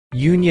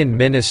Union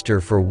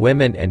Minister for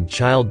Women and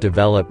Child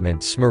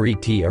Development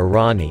Smriti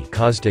Irani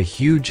caused a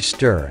huge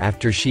stir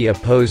after she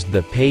opposed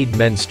the paid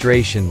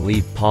menstruation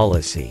leave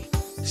policy,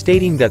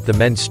 stating that the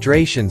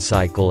menstruation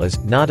cycle is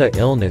not a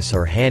illness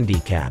or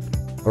handicap.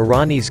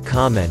 Irani's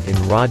comment in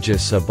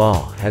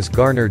Rajya has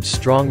garnered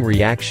strong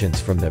reactions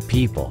from the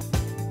people.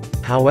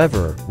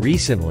 However,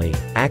 recently,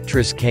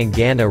 actress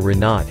Kangana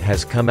Ranaut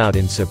has come out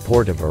in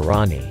support of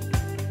Irani.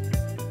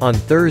 On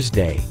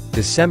Thursday,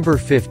 December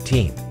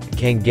 15,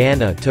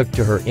 Kangana took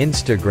to her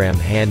Instagram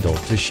handle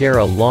to share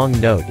a long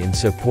note in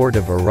support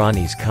of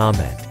Irani's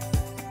comment.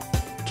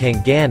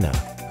 Kangana,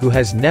 who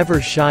has never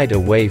shied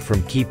away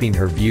from keeping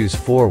her views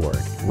forward,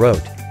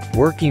 wrote,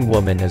 "Working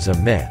woman is a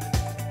myth.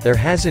 There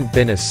hasn't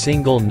been a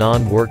single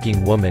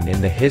non-working woman in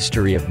the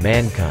history of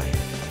mankind,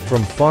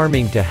 from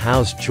farming to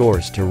house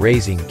chores to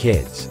raising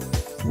kids.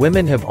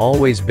 Women have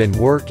always been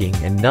working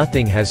and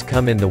nothing has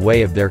come in the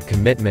way of their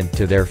commitment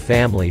to their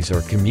families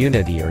or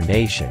community or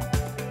nation.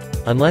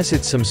 Unless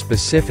it's some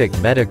specific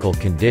medical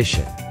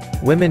condition.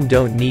 Women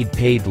don't need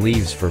paid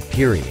leaves for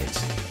periods.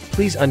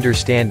 Please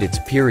understand it's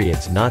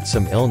periods, not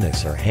some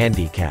illness or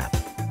handicap."